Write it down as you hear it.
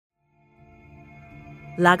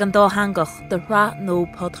Lagan dá hangach de rá nó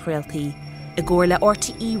podchréaltaí I gcóir le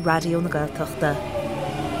RTE radio na Gaeltachta.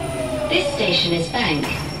 This station is Bank.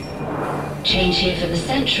 Change here for the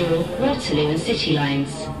Central, Waterloo and City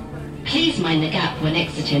lines. Please mind the gap when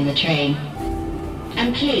exiting the train.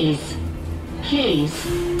 And please,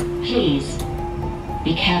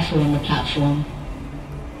 be careful on the platform.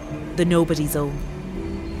 The Nobody Zone.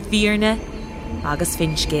 Fiarne agus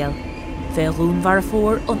Finscéal. Feirún war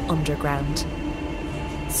fór an underground.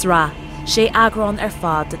 Sra, sé agrán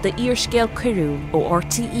fad de Írscéal Curú ó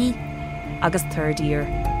RTE agus Third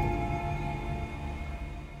Ear.